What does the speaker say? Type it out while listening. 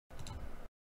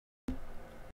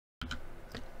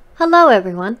Hello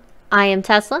everyone, I am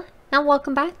Tesla, and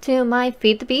welcome back to my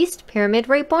Feed the Beast Pyramid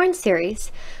Reborn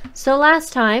series. So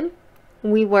last time,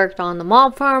 we worked on the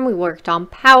mob farm, we worked on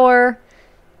power,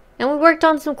 and we worked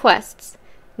on some quests.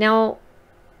 Now,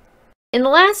 in the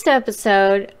last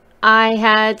episode, I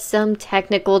had some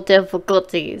technical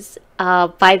difficulties.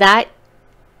 By that,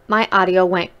 my audio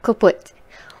went kaput.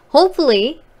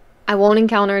 Hopefully, I won't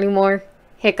encounter any more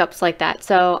hiccups like that.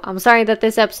 So I'm sorry that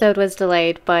this episode was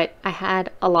delayed, but I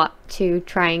had a lot to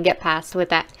try and get past with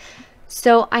that.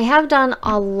 So I have done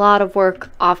a lot of work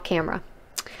off camera.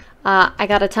 I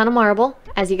got a ton of marble,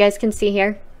 as you guys can see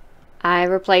here. I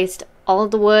replaced all of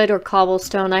the wood or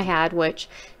cobblestone I had, which,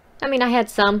 I mean, I had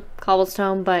some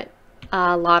cobblestone, but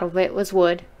a lot of it was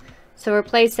wood. So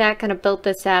replaced that, kind of built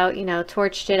this out, you know,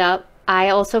 torched it up. I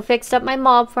also fixed up my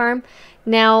mob farm.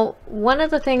 Now, one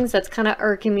of the things that's kind of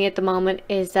irking me at the moment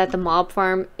is that the mob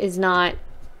farm is not,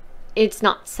 it's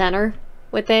not center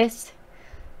with this.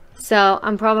 So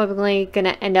I'm probably going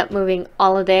to end up moving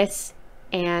all of this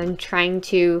and trying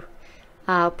to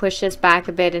push this back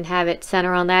a bit and have it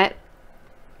center on that.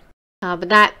 But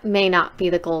that may not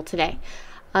be the goal today.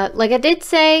 Like I did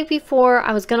say before,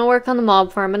 I was going to work on the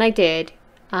mob farm, and I did.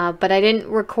 But I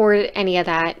didn't record any of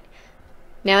that.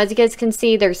 Now, as you guys can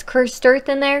see, there's cursed earth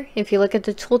in there. If you look at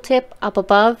the tooltip up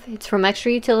above, it's from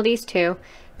Extra Utilities too.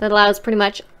 That allows pretty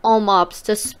much all mobs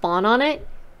to spawn on it,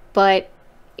 but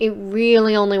it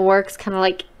really only works kind of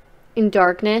like in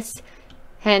darkness,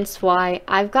 hence why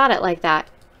I've got it like that.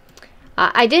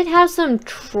 I did have some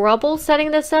trouble setting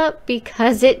this up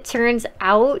because it turns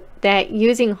out that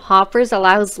using hoppers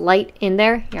allows light in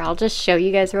there. Here, I'll just show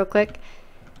you guys real quick.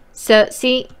 So,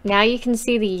 see, now you can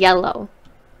see the yellow.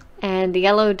 And the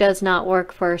yellow does not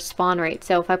work for spawn rate.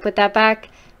 So if I put that back,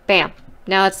 bam.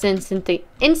 Now it's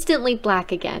instantly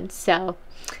black again. So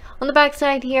on the back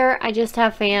side here, I just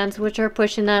have fans which are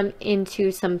pushing them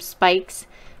into some spikes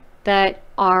that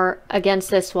are against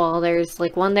this wall. There's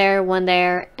like one there,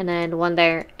 and then one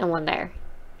there, and one there.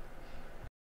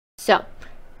 So,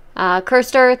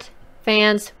 cursed earth,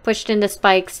 fans pushed into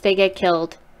spikes, they get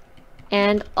killed.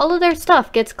 And all of their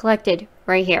stuff gets collected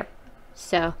right here.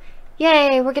 So,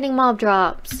 yay, we're getting mob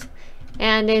drops.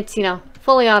 And it's, you know,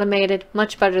 fully automated,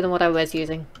 much better than what I was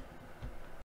using.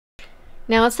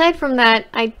 Now, aside from that,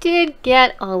 I did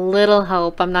get a little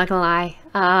help, I'm not gonna lie.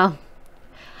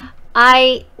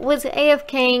 I was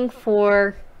AFKing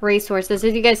for resources.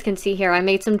 As you guys can see here, I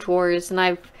made some drawers, and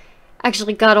I've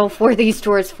actually got all 4 of these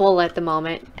drawers full at the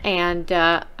moment. And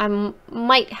I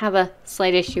might have a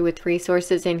slight issue with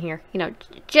resources in here. You know,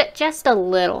 just a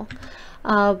little.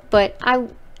 But I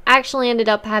actually ended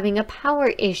up having a power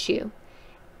issue.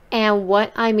 And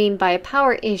what I mean by a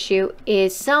power issue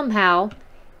is somehow,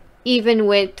 even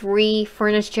with 3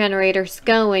 furnace generators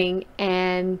going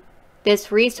and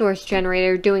this resource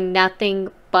generator doing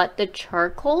nothing but the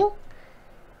charcoal,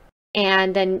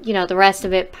 and then, you know, the rest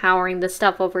of it powering the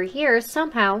stuff over here,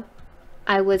 somehow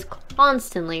I was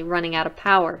constantly running out of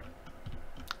power.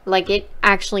 Like, it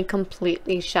actually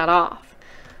completely shut off,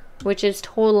 which is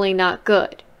totally not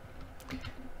good.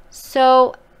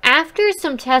 So after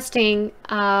some testing,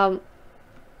 my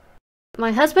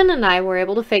husband and I were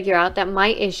able to figure out that my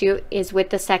issue is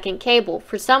with the second cable.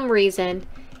 For some reason,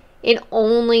 it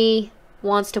only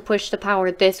wants to push the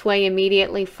power this way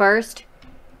immediately first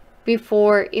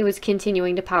before it was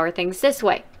continuing to power things this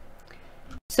way.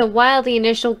 So while the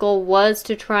initial goal was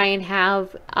to try and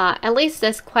have at least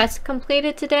this quest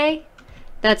completed today,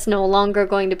 that's no longer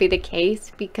going to be the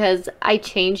case because I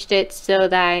changed it so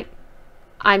that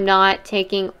I'm not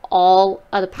taking all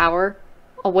of the power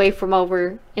away from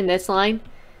over in this line,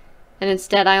 and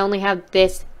instead I only have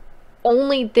this,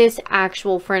 only this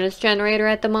actual furnace generator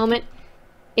at the moment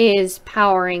is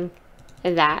powering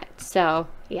that. So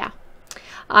yeah,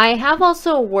 I have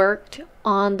also worked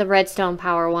on the redstone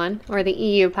power one, or the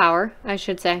EU power I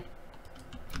should say,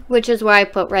 which is where I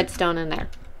put redstone in there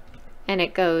and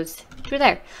it goes through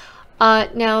there.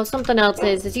 Now something else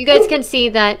is you guys can see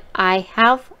that I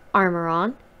have armor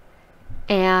on,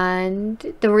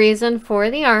 and the reason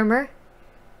for the armor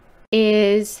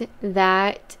is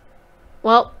that,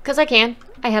 well, because I can.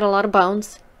 I had a lot of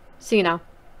bones, so you know,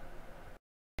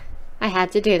 I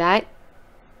had to do that.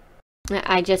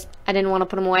 I didn't want to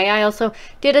put them away. I also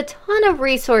did a ton of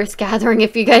resource gathering,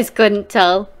 if you guys couldn't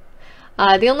tell.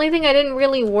 The only thing I didn't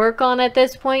really work on at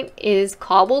this point is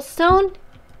cobblestone,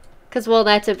 because, well,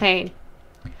 that's a pain.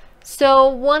 So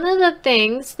one of the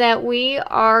things that we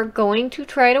are going to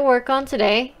try to work on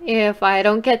today, if I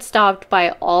don't get stopped by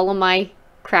all of my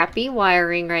crappy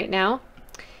wiring right now,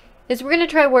 is we're going to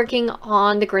try working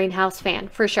on the greenhouse fan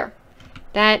for sure.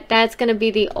 That's going to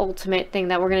be the ultimate thing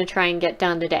that we're going to try and get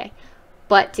done today.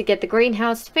 But to get the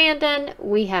greenhouse fan done,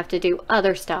 we have to do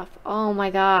other stuff. Oh my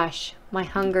gosh, my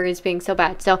hunger is being so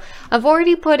bad. So I've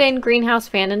already put in greenhouse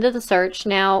fan into the search.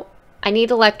 Now I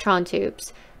need electron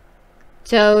tubes.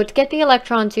 So to get the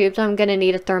electron tubes, I'm going to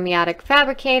need a thermiotic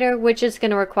fabricator, which is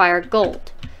going to require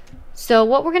gold. So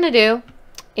what we're going to do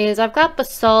is I've got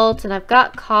basalt and I've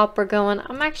got copper going.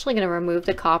 I'm actually going to remove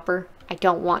the copper. I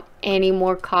don't want any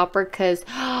more copper because,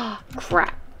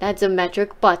 crap. That's a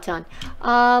metric butt ton.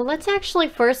 Let's actually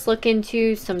first look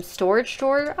into some storage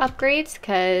door upgrades,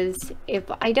 because if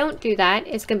I don't do that,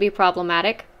 it's going to be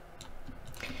problematic.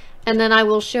 And then I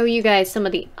will show you guys some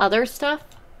of the other stuff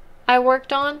I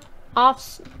worked on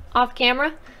off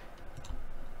camera.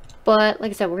 But like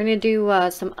I said, we're going to do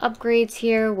some upgrades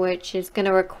here, which is going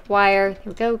to require, here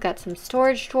we go, got some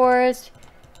storage drawers.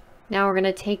 Now we're going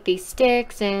to take these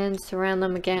sticks and surround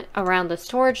them again around the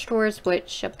storage drawers,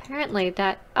 which apparently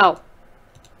that... Oh,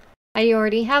 I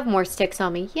already have more sticks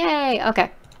on me. Yay!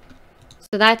 Okay.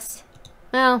 So that's...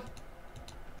 Well,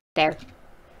 there.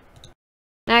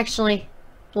 Actually,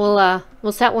 we'll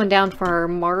set one down for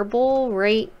marble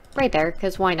right there,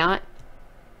 because why not?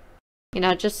 You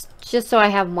know, just so I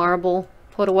have marble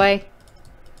put away.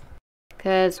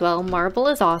 Because, well, marble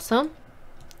is awesome.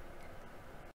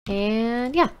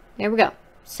 And, yeah. There we go.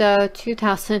 So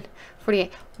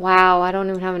 2048. Wow, I don't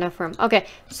even have enough room. Okay,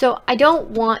 so I don't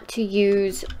want to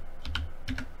use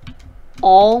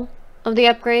all of the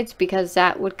upgrades because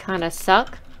that would kind of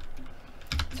suck.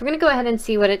 So we're going to go ahead and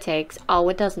see what it takes. Oh,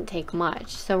 it doesn't take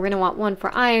much. So we're going to want one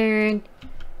for iron.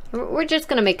 We're just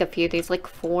going to make a few of these, like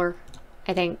 4,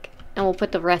 I think. And we'll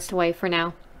put the rest away for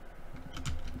now.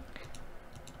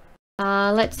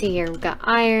 Let's see here. We've got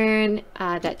iron,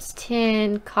 that's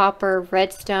tin, copper,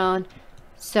 redstone.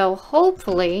 So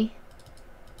hopefully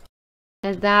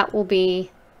that will be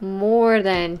more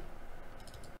than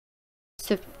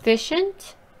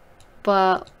sufficient.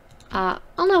 But I'll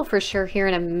know for sure here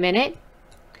in a minute.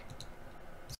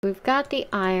 So we've got the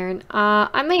iron.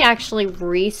 I may actually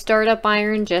restart up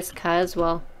iron just because,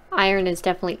 well, iron is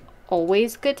definitely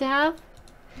always good to have.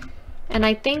 And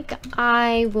I think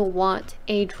I will want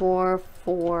a drawer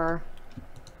for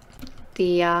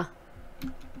the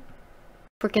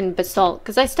freaking basalt.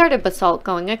 Because I started basalt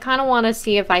going. I kind of want to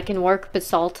see if I can work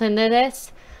basalt into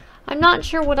this. I'm not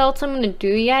sure what else I'm going to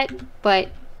do yet. But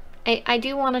I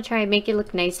do want to try and make it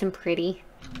look nice and pretty.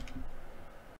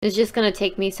 It's just going to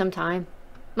take me some time.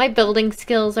 My building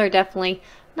skills are definitely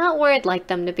not where I'd like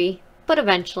them to be. But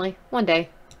eventually. One day.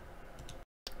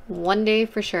 One day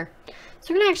for sure.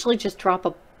 So we're going to actually just drop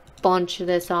a bunch of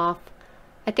this off.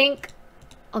 I think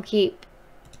I'll keep...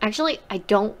 Actually, I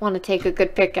don't want to take a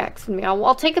good pickaxe with me.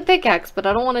 I'll take a pickaxe, but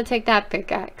I don't want to take that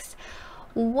pickaxe.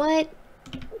 What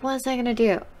was I going to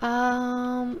do?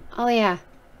 Oh yeah.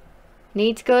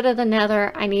 Need to go to the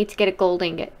nether. I need to get a gold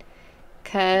ingot.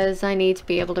 Because I need to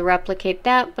be able to replicate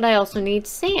that, but I also need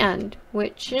sand,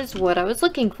 which is what I was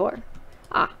looking for.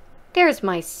 Ah, there's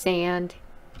my sand.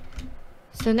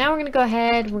 So now we're going to go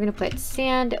ahead, we're going to put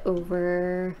sand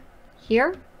over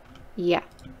here. Yeah,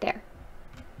 there.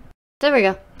 There we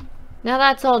go. Now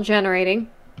that's all generating.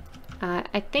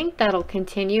 I think that'll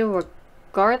continue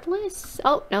regardless.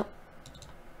 Oh, no.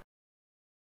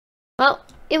 Well,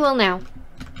 it will now.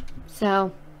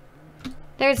 So,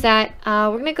 there's that.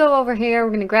 We're going to go over here,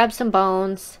 we're going to grab some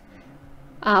bones.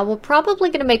 We're probably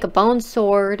going to make a bone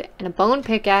sword and a bone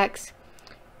pickaxe.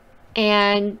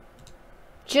 And...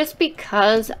 just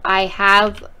because I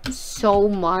have so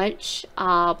much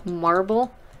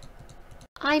marble,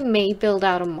 I may build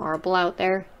out a marble out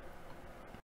there.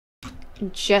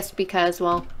 Just because,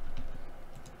 well,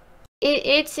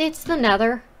 it's the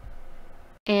nether.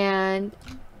 And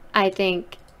I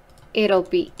think it'll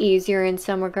be easier in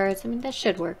some regards. I mean, that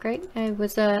should work, right? It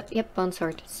was a, yep, bone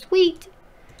sword. Sweet!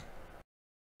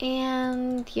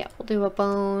 And, yeah, we'll do a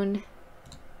bone...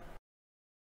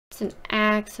 It's an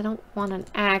axe. I don't want an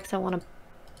axe. I want a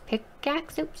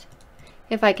pickaxe. Oops.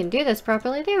 If I can do this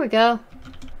properly. There we go.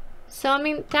 So, I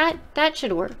mean, that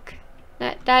should work.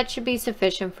 That should be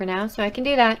sufficient for now. So, I can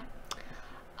do that.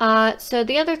 So,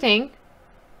 the other thing.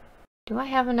 Do I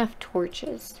have enough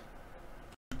torches?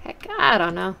 Heck, I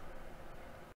don't know.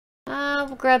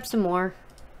 We'll grab some more.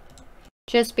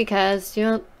 Just because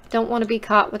you don't want to be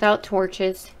caught without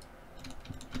torches.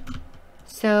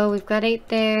 So, we've got 8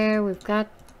 there. We've got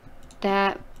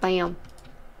that. Bam.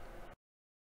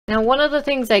 Now, one of the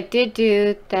things I did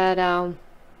do that,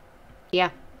 yeah,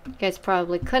 you guys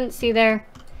probably couldn't see there,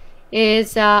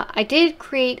 is I did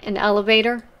create an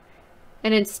elevator,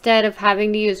 and instead of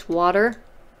having to use water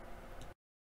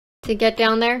to get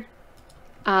down there,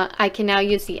 I can now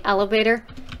use the elevator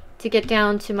to get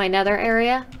down to my nether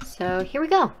area. So here we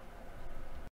go.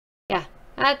 Yeah,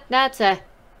 that's a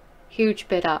huge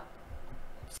bit up.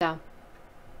 So,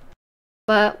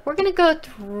 but we're gonna go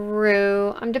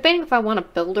through. I'm debating if I want a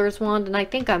builder's wand, and I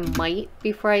think I might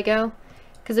before I go,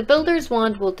 because a builder's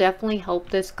wand will definitely help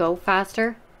this go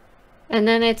faster, and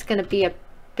then it's gonna be a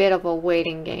bit of a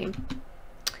waiting game.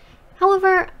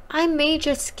 However, I may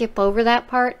just skip over that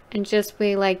part and just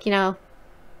be like, you know,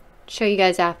 show you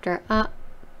guys after.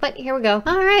 But here we go.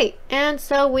 Alright, and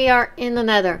so we are in the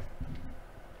nether.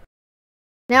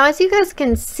 Now, as you guys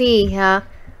can see,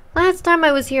 last time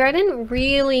I was here, I didn't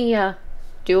really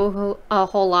do a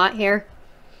whole lot here.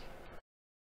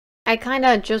 I kind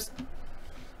of just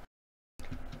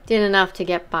did enough to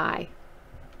get by.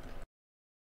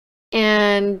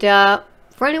 And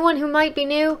for anyone who might be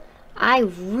new, I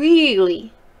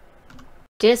really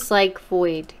dislike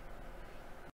void.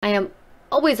 I am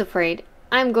always afraid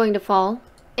I'm going to fall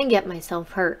and get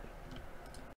myself hurt.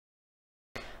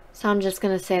 So I'm just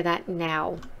gonna say that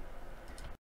now.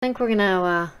 I think we're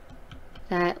gonna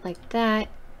that like that,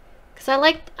 because I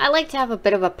like to have a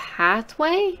bit of a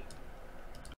pathway.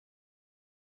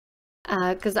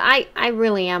 Because I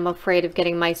really am afraid of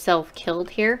getting myself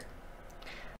killed here.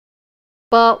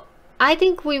 But I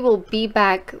think we will be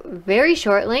back very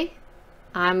shortly.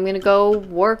 I'm gonna go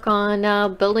work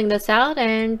on building this out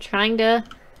and trying to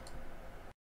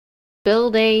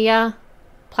build a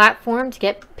platform to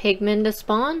get pigmen to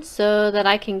spawn so that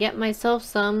I can get myself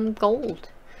some gold.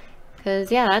 Because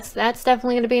yeah, that's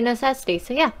definitely going to be a necessity.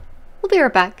 So yeah, we'll be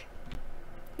right back.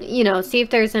 You know, see if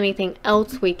there's anything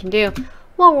else we can do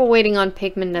while we're waiting on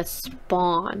pigmen to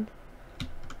spawn.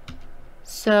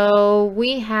 So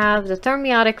we have the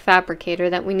thermiotic fabricator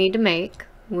that we need to make,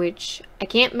 which I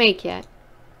can't make yet,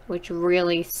 which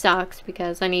really sucks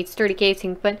because I need sturdy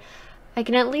casing, but I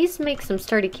can at least make some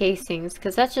sturdy casings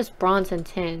because that's just bronze and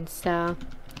tin. So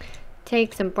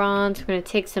take some bronze, we're going to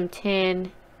take some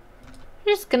tin. I'm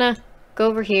just going to go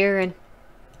over here and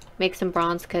make some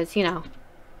bronze because, you know,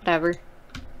 whatever.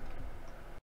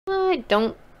 I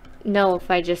don't know if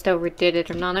I just overdid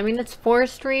it or not. I mean, it's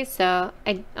forestry, so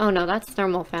oh no, that's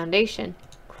thermal foundation.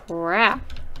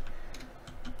 Crap.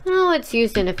 Oh, it's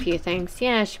used in a few things.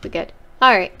 Yeah, it should be good.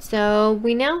 Alright, so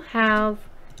we now have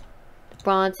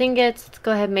bronze ingots. Let's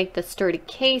go ahead and make the sturdy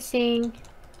casing.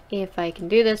 If I can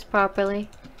do this properly.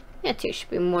 Yeah, 2 should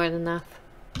be more than enough.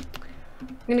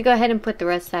 We're gonna go ahead and put the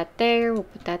rest of that there. We'll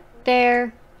put that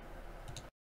there.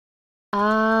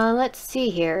 Let's see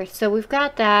here. So we've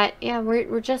got that. Yeah,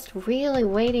 we're just really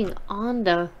waiting on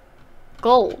the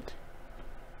gold.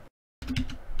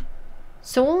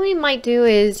 So what we might do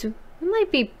is we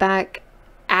might be back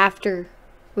after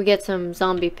we get some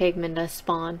zombie pigmen to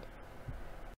spawn.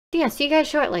 Yeah, see you guys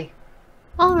shortly.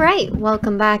 Alright,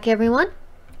 welcome back everyone.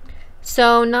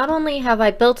 So not only have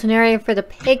I built an area for the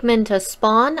pigmen to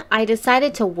spawn, I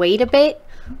decided to wait a bit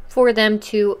for them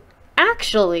to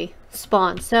actually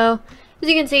spawn. So as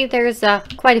you can see, there's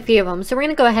quite a few of them. So we're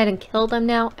going to go ahead and kill them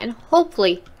now and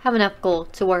hopefully have enough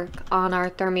gold to work on our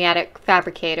thermiotic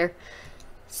fabricator.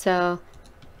 So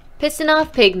pissing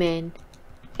off pigmen.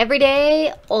 Every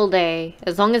day, all day.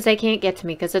 As long as they can't get to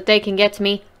me. Because if they can get to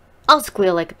me, I'll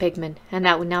squeal like a pigman. And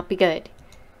that would not be good.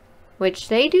 Which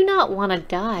they do not want to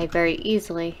die very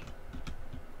easily.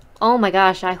 Oh my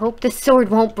gosh, I hope this sword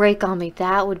won't break on me.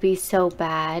 That would be so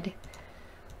bad.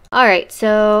 Alright,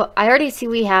 so I already see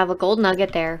we have a gold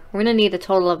nugget there. We're going to need a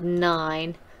total of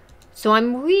 9. So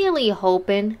I'm really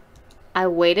hoping I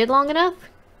waited long enough.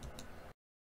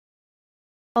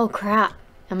 Oh crap.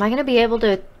 Am I going to be able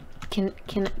to... Can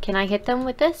I hit them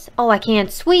with this? Oh, I can.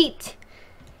 Sweet!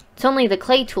 It's only the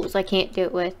clay tools I can't do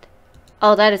it with.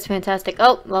 Oh, that is fantastic.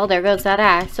 Oh, well, there goes that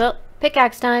axe. So,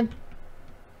 pickaxe time.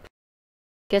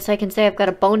 Guess I can say I've got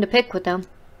a bone to pick with them.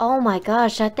 Oh my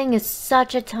gosh, that thing is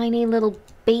such a tiny little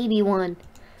baby one.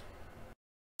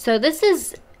 So this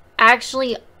is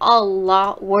actually a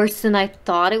lot worse than I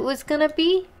thought it was gonna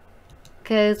be.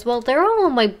 Because, well, they're all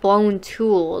my bone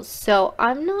tools. So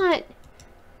I'm not...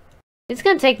 It's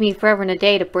gonna take me forever and a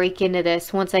day to break into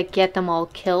this once I get them all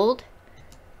killed.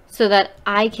 So that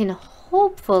I can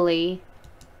hopefully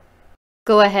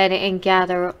go ahead and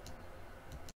gather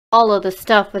all of the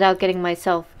stuff without getting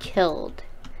myself killed.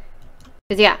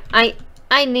 Because yeah, I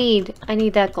need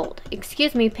that gold.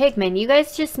 Excuse me, pigmen, you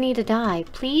guys just need to die,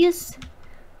 please?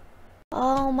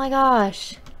 Oh my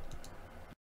gosh.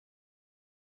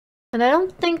 And I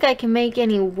don't think I can make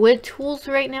any wood tools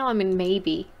right now. I mean,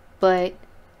 maybe, but...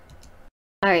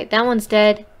 Alright, that one's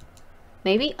dead.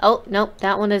 Maybe? Oh, nope,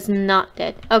 that one is not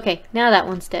dead. Okay, now that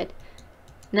one's dead.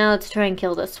 Now let's try and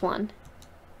kill this one.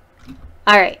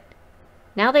 Alright.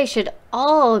 Now they should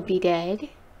all be dead.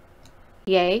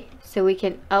 Yay. So we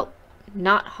can, oh,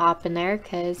 not hop in there,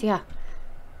 because, yeah.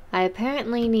 I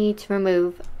apparently need to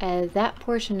remove that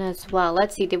portion as well.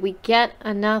 Let's see, did we get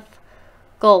enough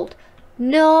gold?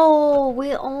 No,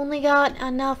 we only got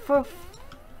enough for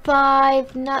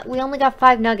we only got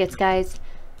 5 nuggets, guys.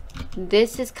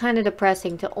 This is kind of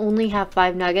depressing to only have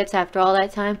 5 nuggets after all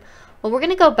that time. Well, we're going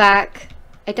to go back.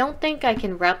 I don't think I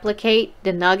can replicate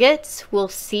the nuggets. We'll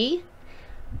see.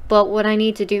 But what I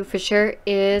need to do for sure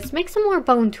is make some more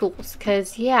bone tools.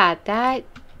 Because, yeah, that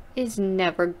is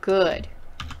never good.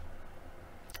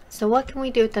 So what can we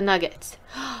do with the nuggets?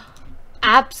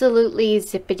 Absolutely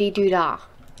zippity-doo-dah.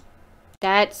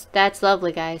 That's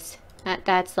lovely, guys.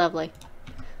 That's lovely.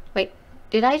 Wait,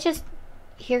 did I just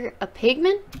hear a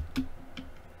pigman?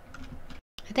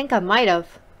 I think I might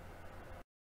have.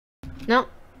 No,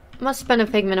 must have been a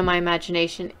figment of my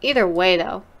imagination. Either way,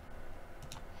 though.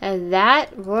 That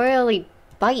royally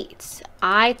bites.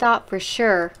 I thought for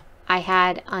sure I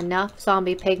had enough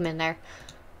zombie pigmen there.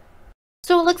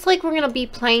 So it looks like we're going to be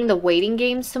playing the waiting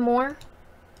game some more.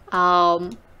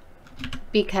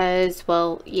 Because,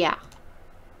 well, yeah.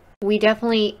 We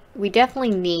definitely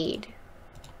need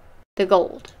the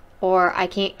gold. Or I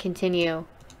can't continue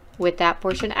with that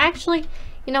portion. Actually,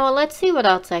 you know what? Let's see what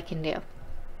else I can do.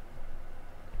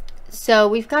 So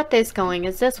we've got this going.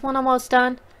 Is this one almost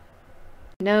done?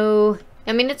 No.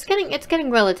 I mean, it's getting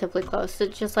relatively close.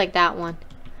 It's just like that one.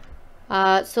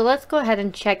 So let's go ahead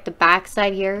and check the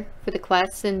backside here for the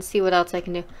quests and see what else I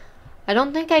can do. I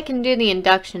don't think I can do the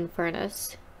induction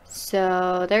furnace.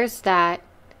 So there's that.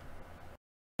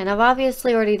 And I've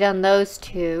obviously already done those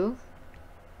two.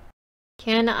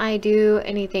 Can I do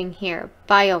anything here?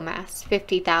 Biomass,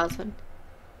 50,000.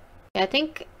 Yeah, I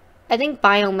think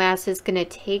biomass is gonna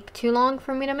take too long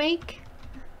for me to make.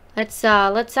 Let's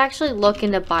actually look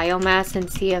into biomass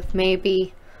and see if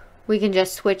maybe we can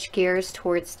just switch gears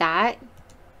towards that.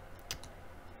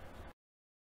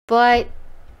 But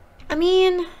I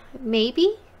mean,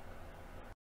 maybe.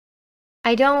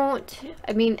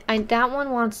 That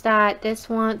one wants that. This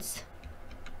wants.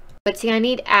 But see, I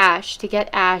need ash. To get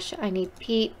ash, I need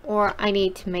peat, or I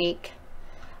need to make...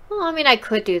 Well, I mean, I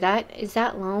could do that. Is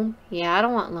that loam? Yeah, I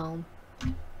don't want loam.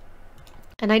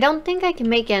 And I don't think I can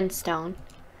make endstone.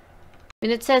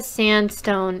 And it says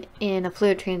sandstone in a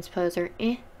fluid transposer.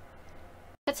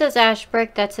 That says ash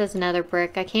brick. That says nether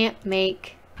brick. I can't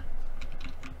make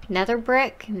nether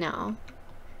brick? No.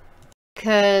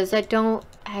 Because I don't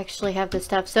actually have the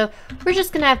stuff. So we're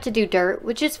just going to have to do dirt,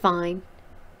 which is fine.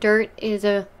 Dirt is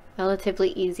a relatively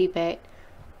easy bit.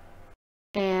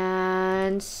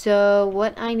 And so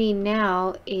what I need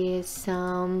now is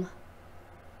some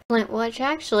flint, which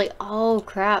actually, oh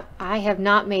crap, I have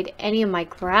not made any of my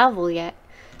gravel yet.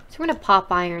 So we're gonna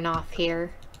pop iron off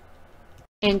here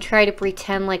and try to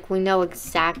pretend like we know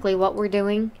exactly what we're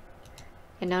doing.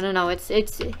 And no, it's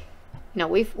no,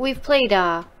 we've played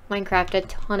Minecraft a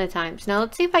ton of times. Now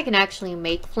let's see if I can actually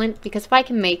make flint, because if I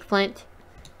can make flint,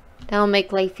 that'll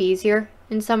make life easier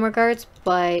in some regards.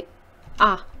 But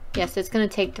yes, it's gonna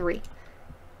take 3,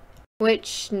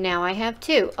 which now I have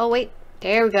 2. Oh wait,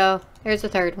 there we go. There's a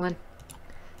third one.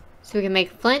 So we can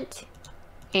make flint,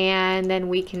 and then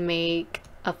we can make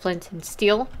a flint and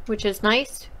steel, which is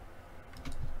nice.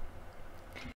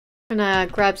 I'm gonna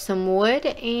grab some wood,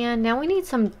 and now we need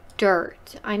some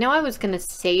dirt. I know I was gonna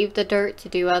save the dirt to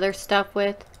do other stuff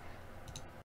with,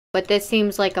 but this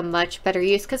seems like a much better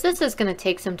use, because this is gonna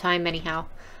take some time anyhow.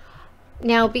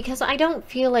 Now, because I don't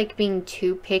feel like being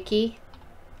too picky,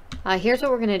 here's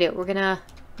what we're gonna do. We're gonna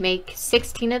make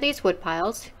 16 of these wood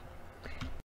piles,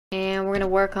 and we're gonna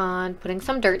work on putting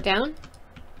some dirt down.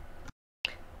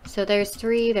 So there's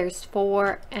 3, there's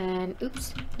 4, and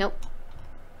oops, nope.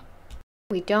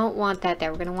 We don't want that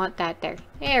there. We're gonna want that there.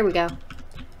 There we go.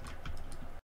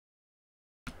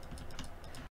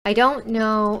 I don't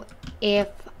know if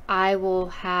I will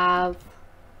have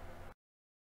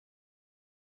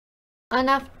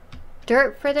enough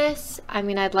dirt for this. I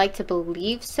mean, I'd like to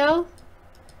believe so.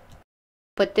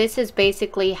 But this is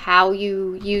basically how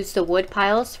you use the wood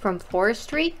piles from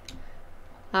forestry.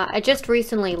 I just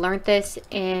recently learned this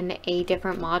in a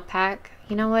different mod pack.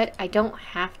 You know what? I don't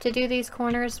have to do these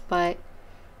corners, but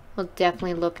it'll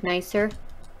definitely look nicer.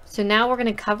 So now we're going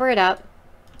to cover it up.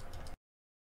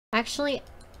 Actually,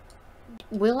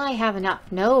 will I have enough?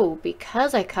 No,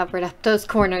 because I covered up those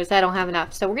corners, I don't have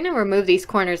enough. So we're going to remove these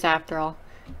corners after all.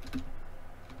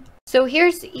 So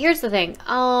here's the thing.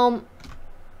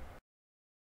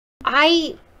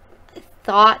 I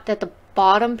thought that the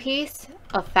bottom piece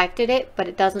affected it, but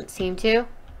it doesn't seem to.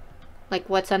 Like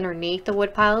what's underneath the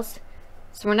wood piles.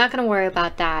 So we're not going to worry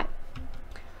about that.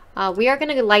 We are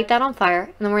going to light that on fire,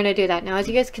 and then we're going to do that. Now, as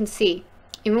you guys can see,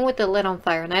 even with the lid on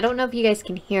fire, and I don't know if you guys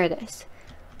can hear this,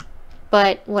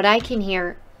 but what I can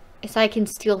hear is I can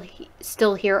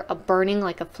still hear a burning,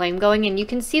 like a flame going, and you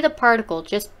can see the particle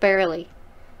just barely.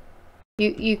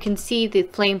 You can see the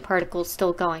flame particles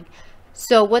still going.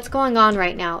 So what's going on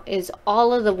right now is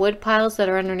all of the wood piles that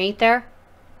are underneath there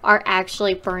are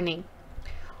actually burning.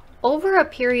 Over a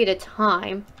period of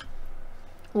time,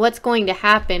 what's going to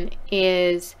happen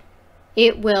is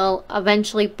it will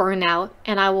eventually burn out,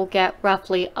 and I will get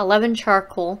roughly 11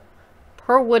 charcoal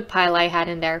per wood pile I had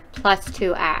in there, plus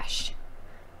 2 ash,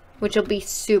 which will be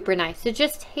super nice. It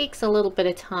just takes a little bit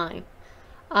of time.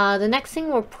 The next thing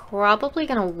we're probably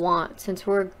going to want, since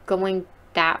we're going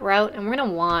that route, and we're going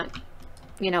to want,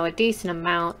 you know, a decent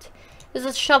amount, is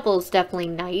a shovel is definitely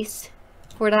nice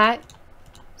for that.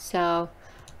 So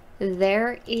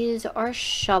there is our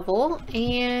shovel,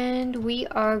 and we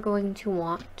are going to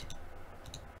want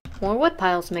more wood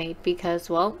piles made because,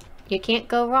 well, you can't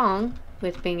go wrong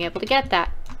with being able to get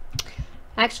that.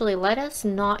 Actually, let us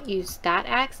not use that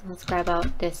axe. Let's grab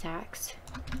out this axe.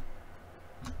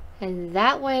 And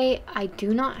that way, I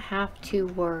do not have to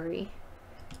worry.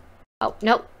 Oh,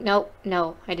 no, no,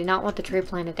 no. I did not want the tree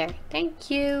planted there.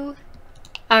 Thank you.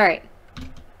 Alright.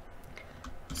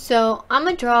 So, I'm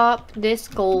going to drop this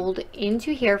gold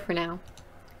into here for now.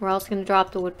 We're also going to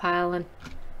drop the wood pile and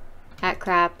that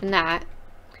crap and that.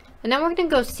 And then we're going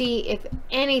to go see if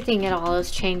anything at all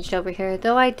has changed over here.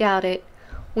 Though I doubt it.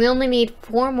 We only need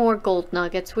 4 more gold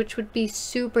nuggets, which would be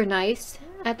super nice.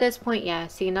 At this point, yeah,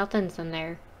 see, nothing's in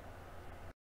there.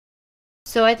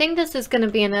 So I think this is going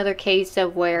to be another case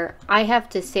of where I have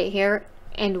to sit here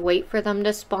and wait for them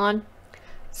to spawn.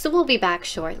 So we'll be back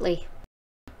shortly.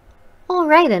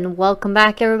 Alright, and welcome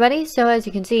back everybody. So as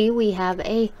you can see, we have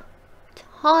a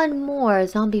ton more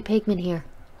zombie pigmen here.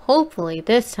 Hopefully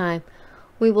this time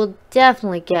we will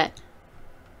definitely get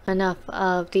enough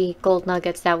of the gold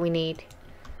nuggets that we need.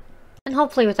 And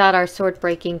hopefully without our sword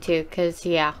breaking too, because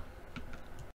yeah.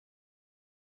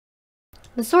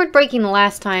 The sword breaking the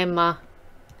last time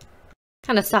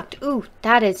kind of sucked. Ooh,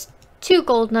 that is 2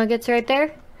 gold nuggets right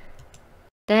there.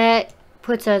 That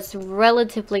puts us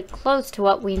relatively close to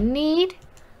what we need.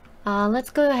 Let's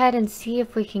go ahead and see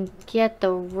if we can get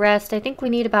the rest. I think we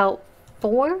need about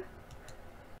 4.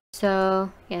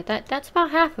 So, yeah, that's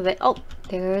about half of it. Oh,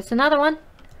 there's another one.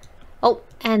 Oh,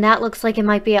 and that looks like it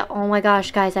might be oh my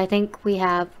gosh, guys, I think we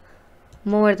have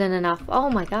more than enough. Oh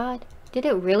my god. Did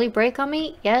it really break on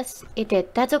me? Yes, it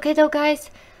did. That's okay though, guys.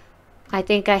 I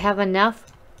think I have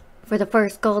enough for the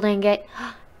first gold ingot.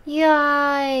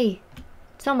 Yay!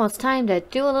 It's almost time to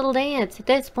do a little dance at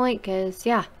this point, because,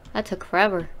 yeah, that took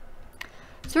forever.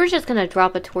 So we're just going to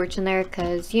drop a torch in there,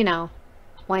 because, you know,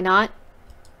 why not?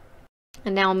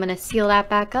 And now I'm going to seal that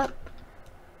back up.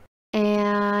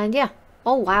 And, yeah.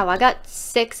 Oh, wow, I got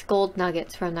 6 gold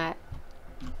nuggets from that.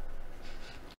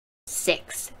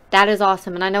 6. That is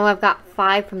awesome. And I know I've got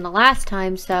 5 from the last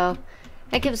time, so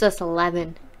that gives us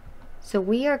 11. So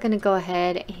we are going to go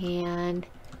ahead and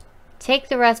take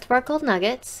the rest of our gold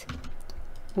nuggets.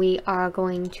 We are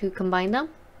going to combine them.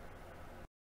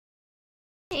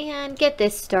 And get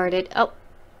this started. Oh,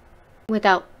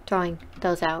 without drawing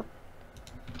those out.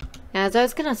 As I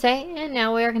was going to say, and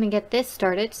now we are going to get this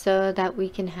started so that we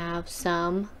can have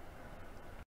some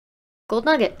gold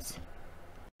nuggets.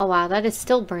 Oh wow, that is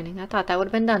still burning. I thought that would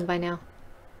have been done by now.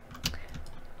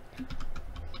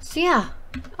 So yeah,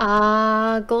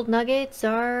 gold nuggets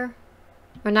are,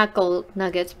 or not gold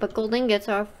nuggets, but gold ingots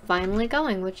are finally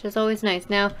going, which is always nice.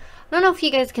 Now, I don't know if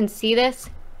you guys can see this,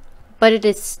 but it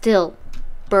is still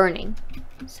burning.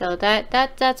 So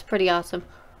that's pretty awesome.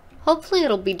 Hopefully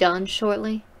it'll be done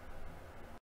shortly.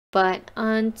 But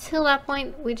until that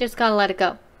point, we just gotta let it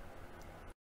go.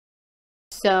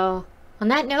 So, on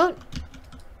that note,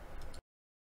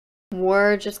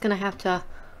 we're just gonna have to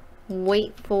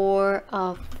wait for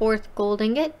a 4th gold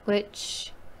ingot,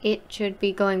 which it should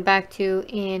be going back to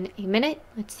in a minute.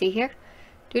 Let's see here.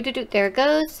 There it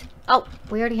goes. Oh,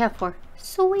 we already have 4.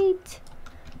 Sweet.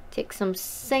 Take some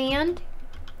sand.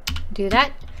 Do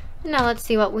that. And now let's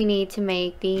see what we need to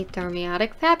make the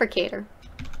thermiotic fabricator.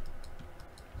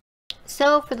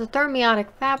 So for the thermiotic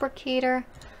fabricator,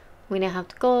 we now have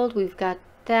the gold. We've got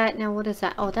that. Now what is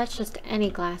that? Oh, that's just any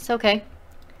glass. Okay.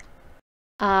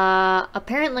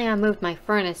 Apparently I moved my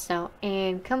furnace though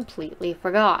and completely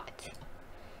forgot.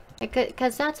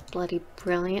 Because that's bloody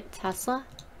brilliant, Tesla.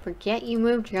 Forget you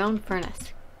moved your own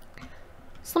furnace.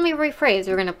 So let me rephrase.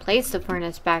 We're going to place the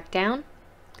furnace back down.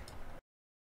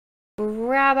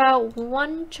 Grab out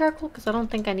 1 charcoal because I don't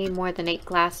think I need more than 8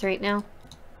 glass right now.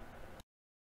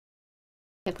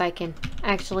 If I can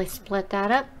actually split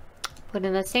that up. Put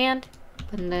in the sand.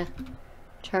 Put in the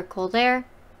charcoal there.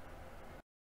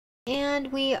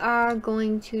 And we are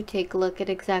going to take a look at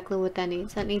exactly what that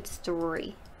needs. That needs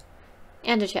 3.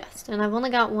 And a chest. And I've only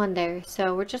got 1 there.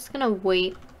 So we're just going to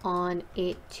wait on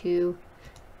it to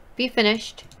be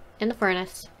finished in the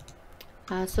furnace.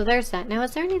 So there's that. Now,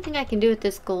 is there anything I can do with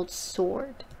this gold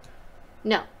sword?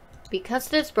 No. Because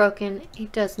it is broken,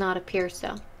 it does not appear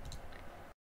so.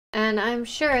 And I'm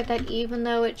sure that even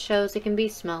though it shows it can be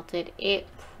smelted, it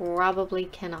probably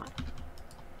cannot.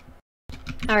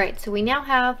 Alright, so we now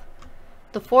have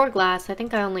the 4 glass. I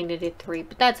think I only needed 3,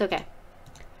 but that's okay.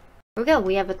 Here we go.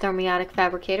 We have a thermiotic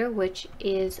fabricator, which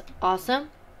is awesome.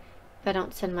 If I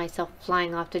don't send myself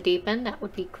flying off the deep end, that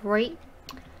would be great.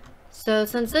 So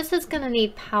since this is going to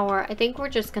need power, I think we're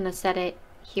just going to set it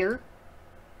here.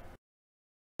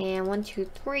 And 1, 2,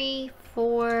 3,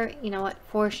 4. You know what?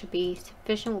 4 should be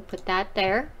sufficient. We'll put that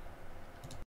there.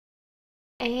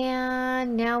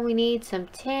 And now we need some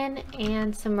tin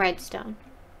and some redstone.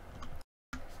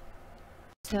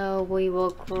 So we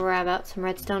will grab out some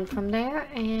redstone from there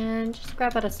and just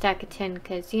grab out a stack of tin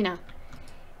because, you know,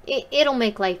 it'll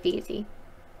make life easy.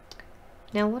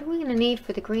 Now, what are we going to need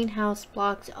for the greenhouse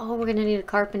blocks? Oh, we're going to need a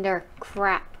carpenter.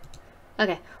 Crap.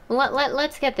 Okay, well,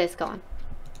 let's get this going.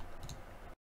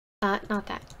 Not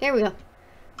that. There we go.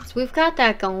 So we've got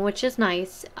that going, which is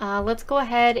nice. Let's go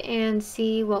ahead and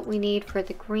see what we need for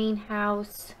the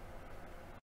greenhouse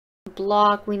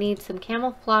block. We need some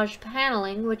camouflage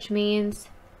paneling, which means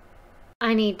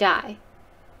I need dye.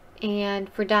 And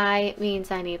for dye, it means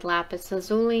I need lapis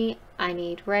lazuli. I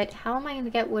need red. How am I going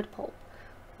to get wood pulp?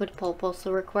 Wood pulp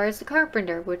also requires a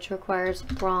carpenter, which requires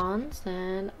bronze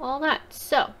and all that.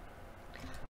 So, I'm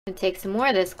going to take some more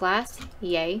of this glass.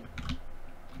 Yay.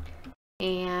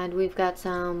 And we've got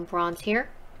some bronze here.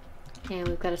 And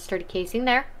we've got a sturdy casing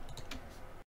there.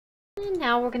 And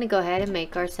now we're going to go ahead and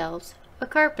make ourselves a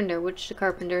carpenter, which the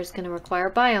carpenter is going to require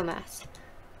biomass.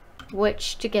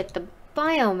 Which, to get the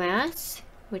biomass,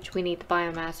 which we need the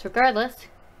biomass regardless,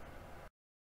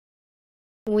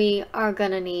 we are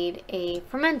going to need a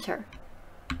fermenter.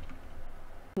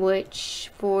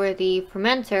 Which, for the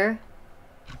fermenter,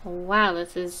 oh wow,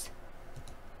 this is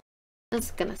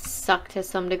going to suck to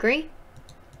some degree.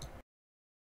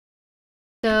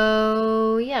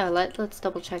 So, yeah, let's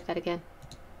double check that again.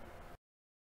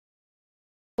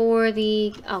 For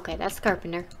the... okay, that's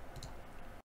carpenter.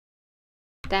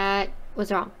 That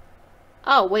was wrong.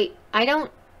 Oh, wait, I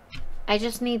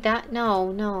just need that?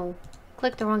 No.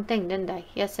 Clicked the wrong thing, didn't I?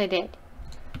 Yes, I did.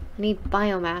 I need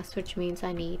biomass, which means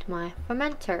I need my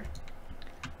fermenter.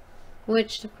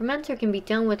 Which, the fermenter can be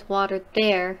done with water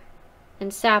there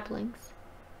and saplings.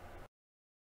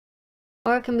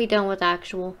 Or it can be done with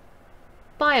actual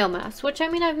biomass, which, I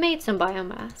mean, I've made some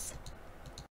biomass.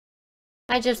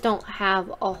 I just don't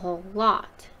have a whole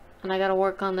lot. And I gotta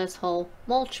work on this whole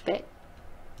mulch bit.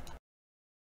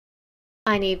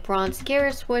 I need bronze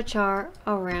gears, which are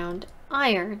around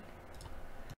iron.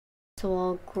 So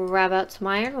we'll grab out some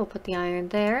iron. We'll put the iron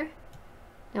there.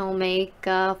 And we'll make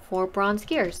 4 bronze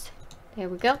gears. There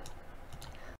we go.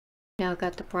 Now I've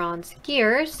got the bronze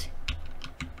gears.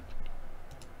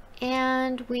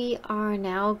 And we are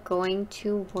now going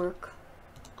to work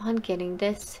on getting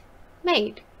this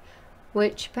made.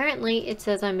 Which apparently it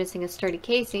says I'm missing a sturdy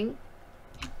casing.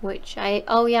 Which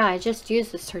oh yeah, I just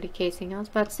used the sturdy casing. I was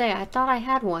about to say, I thought I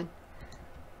had one.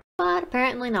 But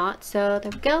apparently not. So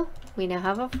there we go. We now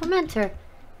have a fermenter.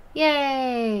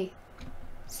 Yay!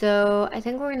 So I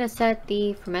think we're going to set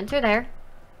the fermenter there.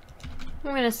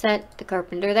 We're going to set the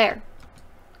carpenter there.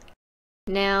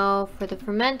 Now for the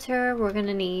fermenter, we're going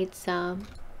to need some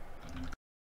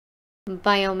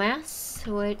biomass.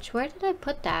 Which, where did I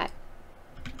put that?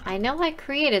 I know I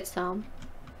created some.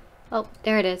 Oh,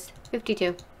 there it is.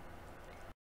 52.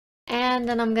 And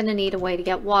then I'm going to need a way to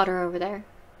get water over there.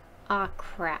 Ah,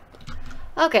 crap.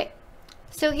 Okay.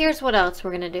 So here's what else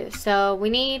we're going to do. So we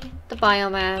need the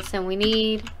biomass and we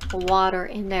need water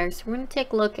in there. So we're going to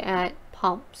take a look at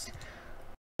pumps.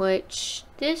 Which,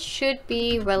 this should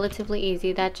be relatively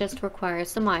easy. That just requires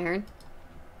some iron.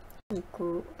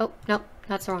 Oh, no.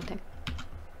 That's the wrong thing.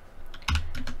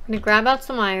 I'm going to grab out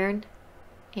some iron.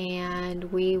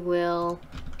 And we will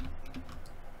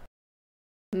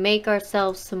make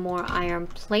ourselves some more iron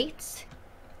plates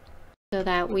so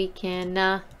that we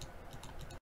can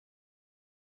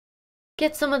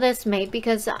get some of this made,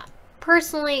 because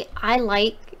personally I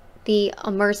like the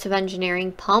immersive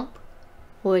engineering pump,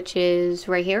 which is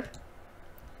right here.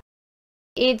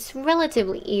 It's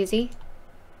relatively easy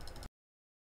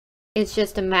It's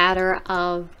just a matter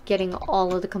of getting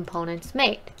all of the components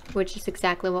made, which is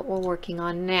exactly what we're working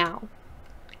on now.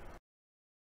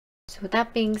 So with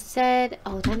that being said,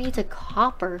 oh, that needs a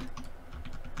copper.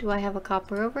 Do I have a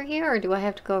copper over here, or do I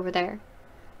have to go over there?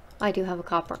 I do have a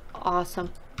copper.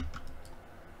 Awesome.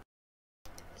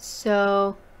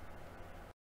 So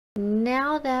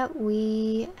now that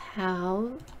we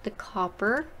have the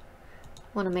copper,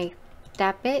 want to make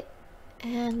that bit,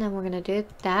 and then we're going to do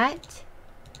that.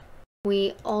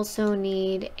 We also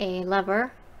need a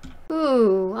lever.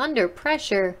 Ooh, under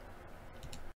pressure.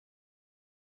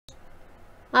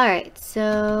 Alright,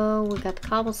 so we got the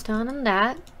cobblestone and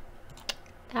that,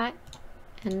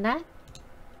 and that.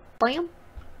 Bam.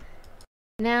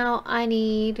 Now I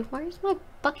need, where's my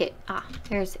bucket? Ah,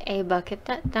 there's a bucket.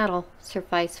 That'll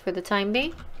suffice for the time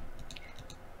being.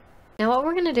 Now what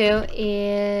we're going to do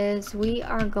is we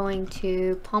are going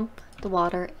to pump the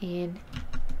water in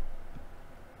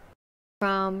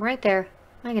from right there.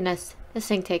 My goodness, this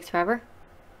thing takes forever.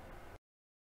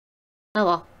 Oh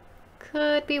well,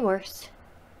 could be worse.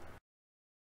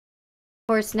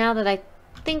 Of course, now that I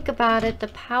think about it, the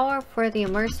power for the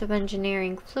immersive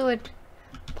engineering fluid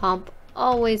pump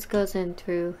always goes in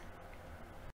through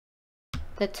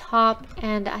the top,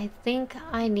 and I think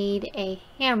I need a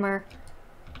hammer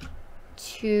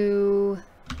to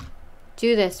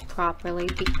do this properly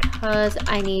because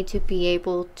I need to be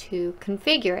able to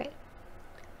configure it.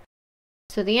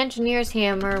 So the engineer's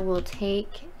hammer will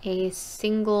take a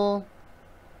single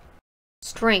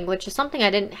string, which is something I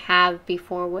didn't have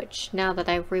before, which now that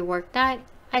I've reworked that,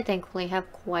 I thankfully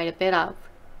have quite a bit of.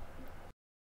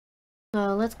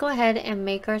 So let's go ahead and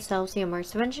make ourselves the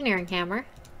immersive engineering hammer.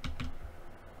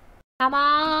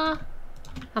 Hammer!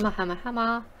 Hammer, hammer,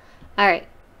 hammer. Alright.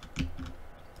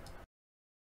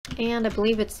 And I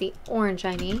believe it's the orange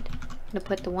I need. I'm gonna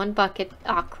put the one bucket.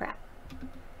 Oh crap.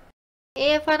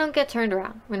 If I don't get turned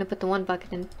around, we're gonna put the one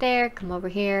bucket in there, come over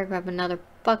here, grab another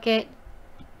bucket,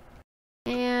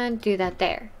 and do that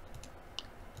there.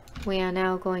 We are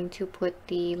now going to put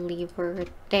the lever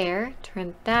there,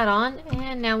 turn that on,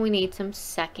 and now we need some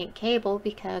second cable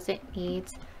because it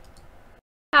needs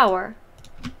power.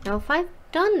 Now if I've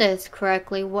done this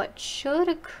correctly, what should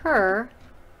occur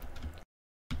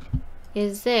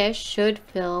is this should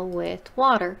fill with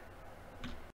water.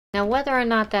 Now whether or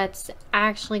not that's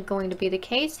actually going to be the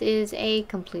case is a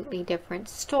completely different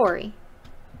story.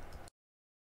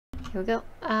 Here we go.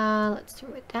 Let's do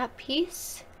with that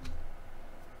piece.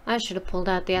 I should have pulled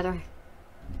out the other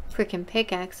freaking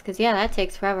pickaxe because yeah, that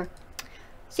takes forever.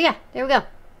 So yeah, there we go.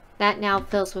 That now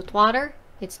fills with water.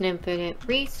 It's an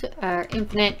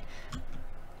infinite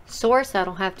source. I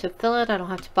don't have to fill it. I don't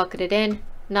have to bucket it in.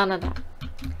 None of that.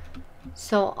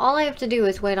 So all I have to do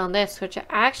is wait on this, which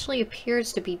actually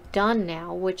appears to be done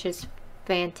now, which is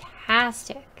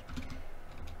fantastic.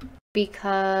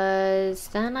 Because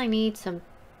then I need some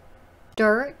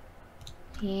dirt,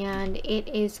 and it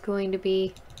is going to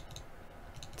be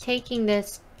taking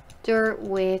this dirt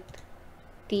with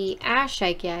the ash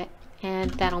I get,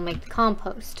 and that'll make the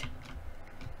compost.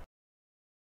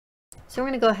 So we're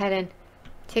going to go ahead and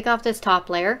take off this top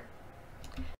layer.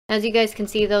 As you guys can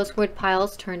see, those wood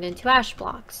piles turned into ash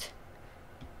blocks.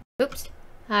 Oops,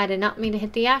 I did not mean to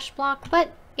hit the ash block,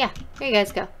 but yeah, here you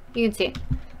guys go. You can see it.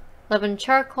 11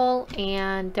 charcoal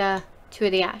and 2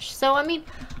 of the ash. So, I mean,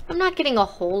 I'm not getting a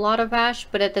whole lot of ash,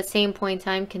 but at the same point in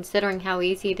time, considering how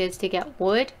easy it is to get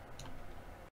wood,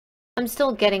 I'm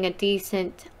still getting a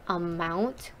decent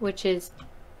amount, which is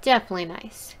definitely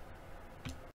nice.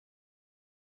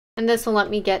 And this will let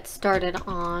me get started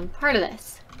on part of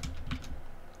this.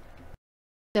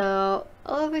 So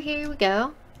over here we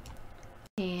go,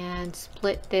 and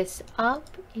split this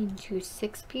up into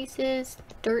 6 pieces.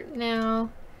 Dirt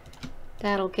now.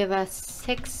 That'll give us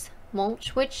 6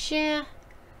 mulch, which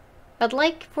I'd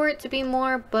like for it to be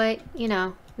more, but you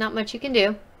know, not much you can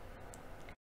do.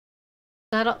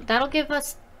 That'll give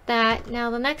us that. Now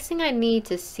the next thing I need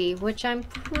to see, which I'm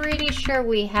pretty sure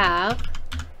we have,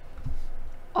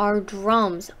 are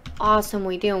drums. Awesome,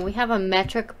 we do. And we have a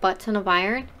metric butt-ton of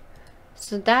iron.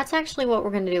 So that's actually what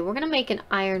we're going to do. We're going to make an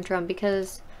iron drum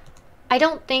because I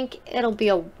don't think it'll be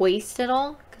a waste at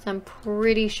all, because I'm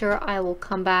pretty sure I will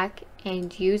come back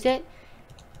and use it.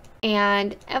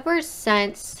 And ever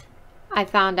since I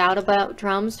found out about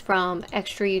drums from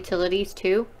Extra Utilities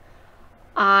too,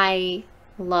 I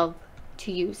love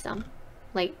to use them,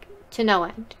 like to no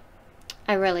end.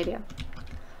 I really do.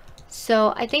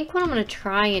 So I think what I'm going to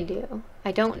try and do,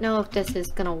 I don't know if this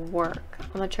is going to work.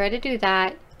 I'm going to try to do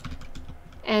that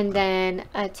and then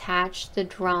attach the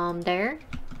drum there.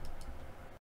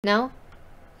 No?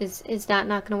 Is that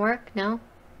not going to work? No?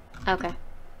 Okay.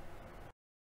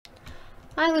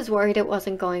 I was worried it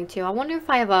wasn't going to. I wonder if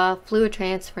I have a fluid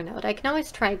transfer node. I can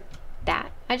always try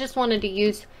that. I just wanted to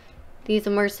use these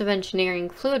immersive engineering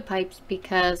fluid pipes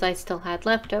because I still had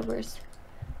leftovers.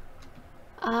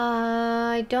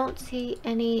 I don't see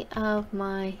any of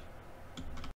my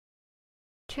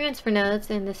transfer nodes,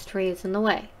 and this tree is in the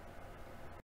way.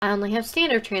 I only have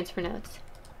standard transfer nodes.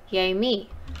 Yay me.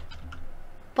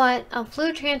 But a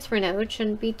fluid transfer node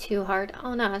shouldn't be too hard.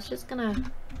 Oh no, it's just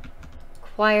gonna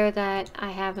require that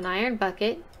I have an iron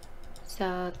bucket.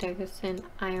 So there's an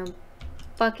iron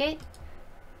bucket.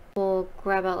 We'll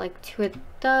grab out like 2 of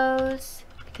those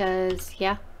because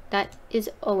yeah, that is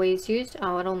always used.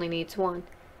 Oh, it only needs 1.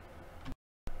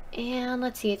 And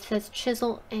let's see, it says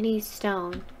chisel any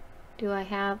stone. Do I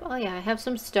have, oh yeah, I have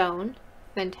some stone.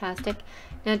 Fantastic.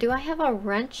 Now do I have a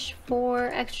wrench for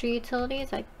extra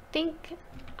utilities? I think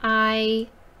I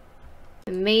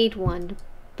made one,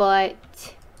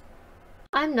 but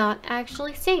I'm not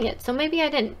actually seeing it. So maybe I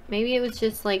didn't. Maybe it was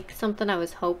just like something I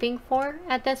was hoping for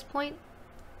at this point.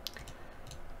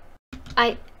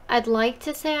 I'd like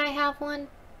to say I have one,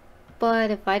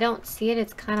 but if I don't see it,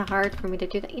 it's kind of hard for me to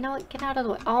do that. You know what? Get out of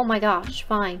the way. Oh my gosh.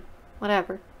 Fine.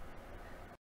 Whatever.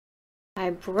 I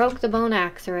broke the bone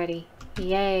axe already.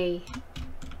 Yay.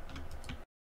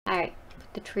 Alright.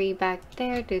 Put the tree back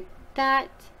there. Do that.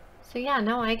 So yeah,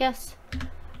 no, I guess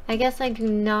I do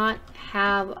not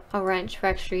have a wrench for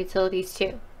extra utilities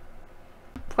too.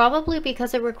 Probably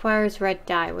because it requires red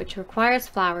dye, which requires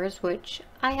flowers, which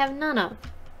I have none of.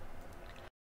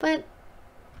 But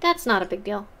that's not a big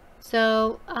deal.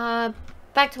 So,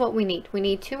 back to what we need. We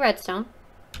need 2 redstone.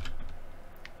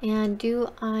 And do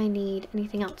I need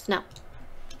anything else? No.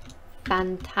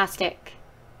 Fantastic.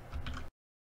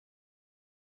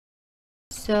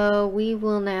 So, we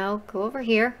will now go over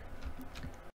here.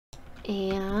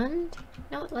 And,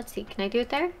 no, let's see. Can I do it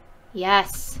there?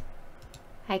 Yes.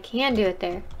 I can do it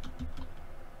there.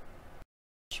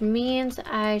 Which means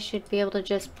I should be able to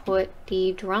just put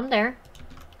the drum there.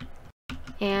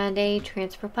 And a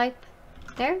transfer pipe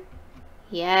there.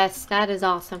 Yes, that is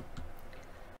awesome.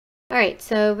 Alright,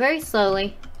 so very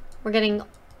slowly, we're getting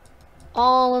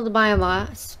all of the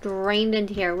biomass drained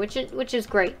into here, which is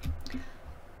great.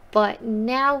 But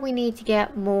now we need to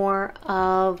get more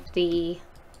of the,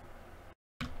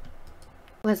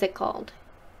 what is it called?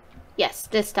 Yes,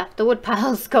 this stuff, the wood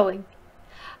piles going.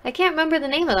 I can't remember the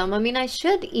name of them. I mean, I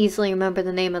should easily remember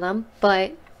the name of them,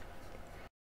 but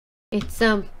it's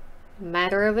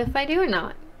matter of if I do or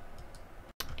not.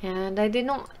 And I did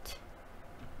not.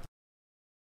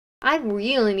 I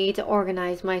really need to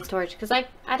organize my storage because I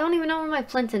don't even know where my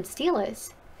flint and steel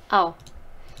is. Oh.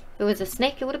 If it was a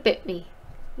snake, it would have bit me.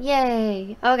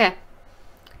 Yay. Okay.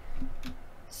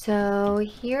 So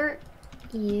here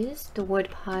is the wood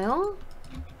pile.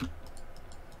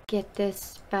 Get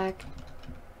this back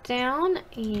down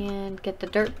and get the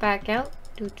dirt back out.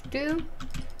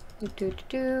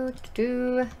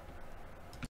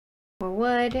 More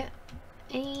wood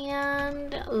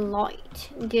and light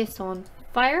this on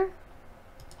fire.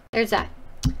 There's that.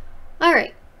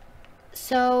 Alright,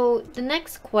 so the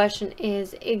next question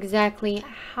is exactly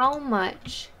how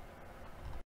much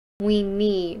we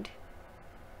need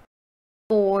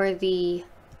for the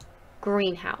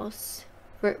greenhouse,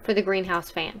 for the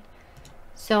greenhouse fan.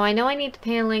 So I know I need the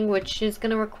paneling, which is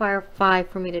going to require 5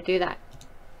 for me to do that.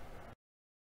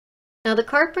 Now the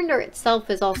carpenter itself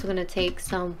is also going to take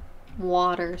some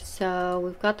water, so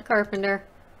we've got the carpenter.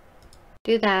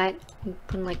 Do that.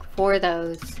 Put like 4 of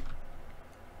those.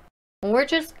 And we're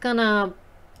just gonna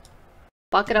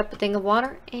bucket up a thing of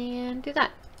water and do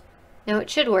that. Now it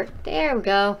should work. There we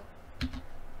go.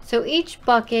 So each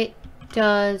bucket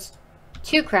does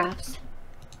 2 crafts.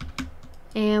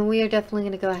 And we are definitely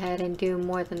going to go ahead and do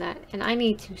more than that. And I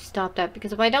need to stop that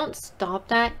because if I don't stop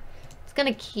that, it's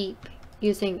going to keep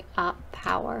using up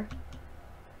power.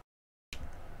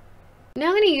 Now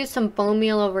I'm going to use some bone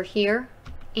meal over here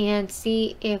and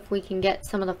see if we can get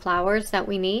some of the flowers that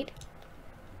we need.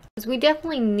 Because we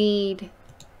definitely need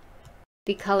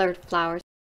the colored flowers.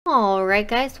 Alright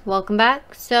guys, welcome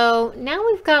back. So now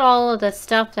we've got all of the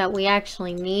stuff that we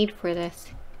actually need for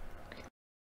this.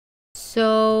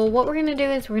 So what we're going to do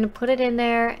is we're going to put it in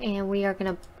there and we are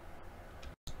going to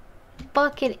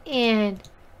bucket in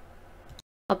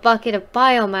a bucket of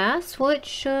biomass, which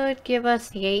should give us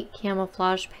the 8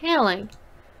 camouflage paneling.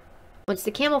 Once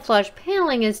the camouflage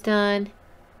paneling is done...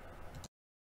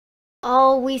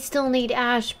 Oh, we still need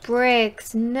ash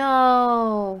bricks.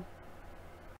 No!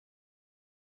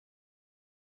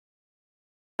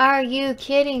 Are you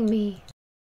kidding me?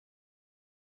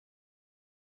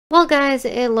 Well, guys,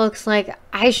 it looks like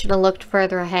I should have looked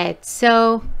further ahead.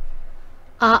 So,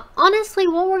 honestly,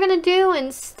 what we're going to do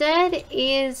instead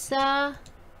is, I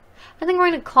think we're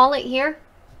going to call it here.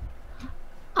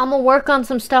 I'm going to work on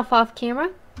some stuff off camera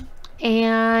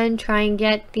and try and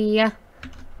get the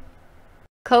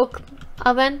Coke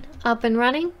oven up and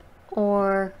running.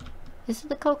 Or is it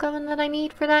the Coke oven that I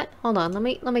need for that? Hold on, let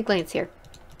me glance here.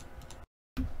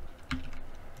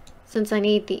 Since I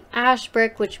need the ash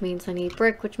brick, which means I need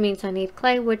brick, which means I need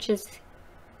clay, which is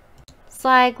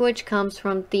slag, which comes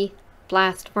from the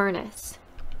blast furnace.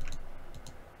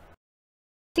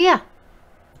 So yeah.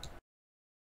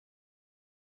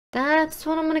 That's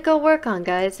what I'm gonna go work on,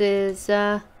 guys, is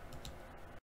I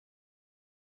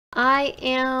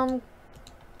am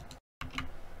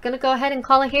gonna go ahead and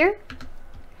call it here.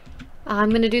 I'm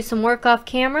gonna do some work off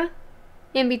camera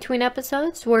in between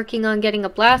episodes, working on getting a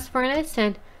blast furnace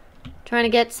and trying to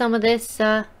get some of this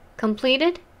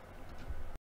completed,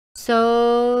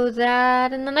 so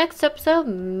that in the next episode,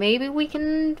 maybe we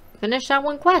can finish that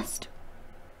one quest.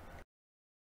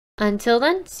 Until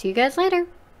then, see you guys later.